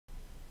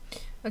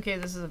Okay,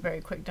 this is a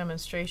very quick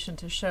demonstration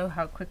to show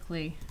how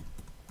quickly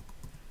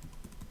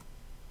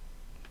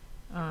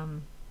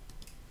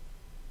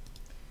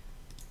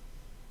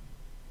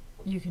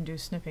you can do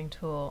snipping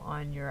tool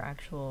on your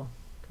actual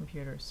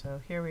computer. So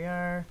here we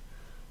are.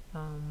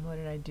 What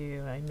did I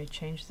do? I may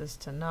change this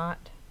to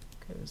not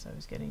because I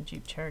was getting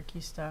Jeep Cherokee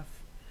stuff.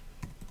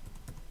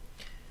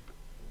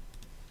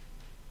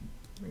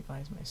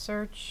 Revise my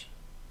search.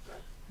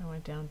 I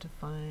went down to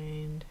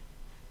find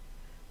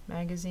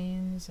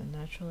magazines, and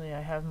naturally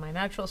I have my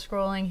natural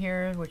scrolling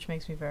here, which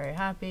makes me very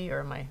happy,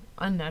 or my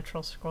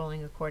unnatural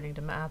scrolling according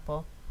to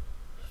Apple.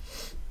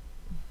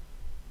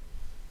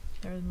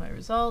 There's my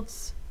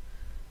results.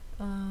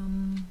 I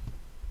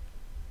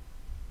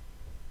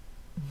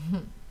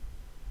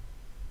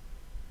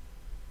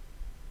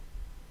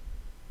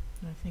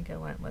think I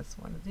went with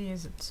one of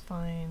these. It's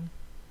fine.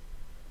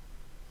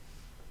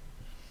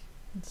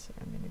 Let's see,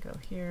 I'm going to go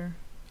here.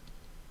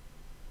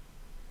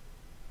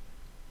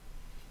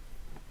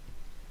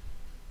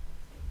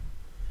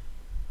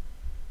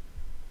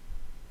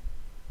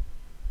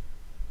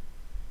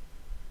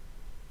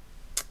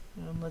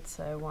 Let's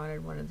say I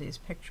wanted one of these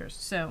pictures.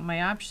 So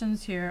my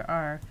options here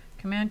are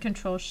Command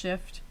Control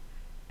Shift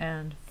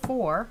and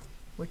 4,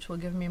 which will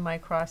give me my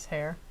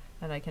crosshair,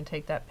 and I can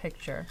take that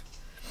picture.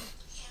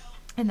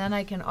 And then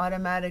I can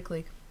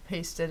automatically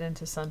paste it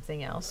into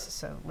something else.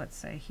 So let's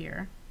say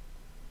here,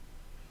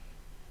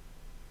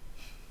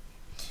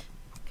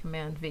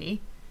 Command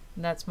V,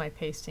 and that's my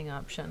pasting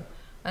option.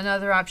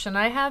 Another option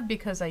I have,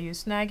 because I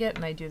use Snagit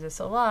and I do this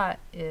a lot,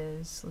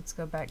 is, let's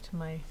go back to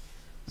my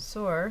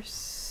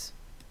source,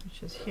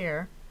 which is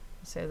here.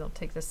 Say they'll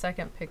take the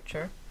second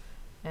picture,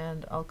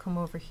 and I'll come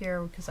over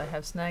here because I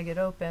have Snagit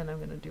open. I'm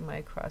going to do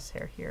my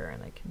crosshair here,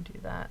 and I can do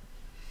that.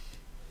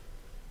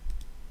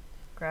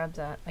 Grab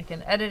that. I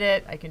can edit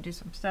it, I can do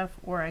some stuff,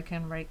 or I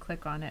can right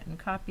click on it and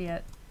copy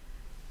it,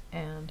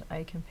 and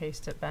I can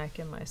paste it back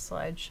in my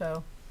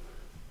slideshow.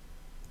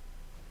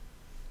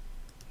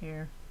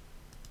 Here,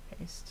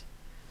 paste.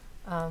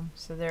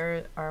 So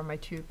there are my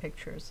two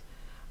pictures.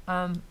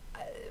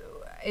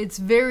 It's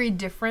very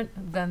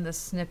different than the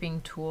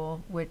snipping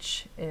tool,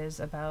 which is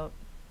about,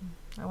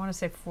 I want to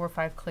say 4 or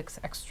 5 clicks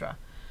extra.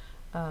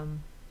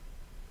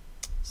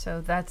 So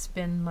that's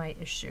been my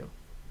issue.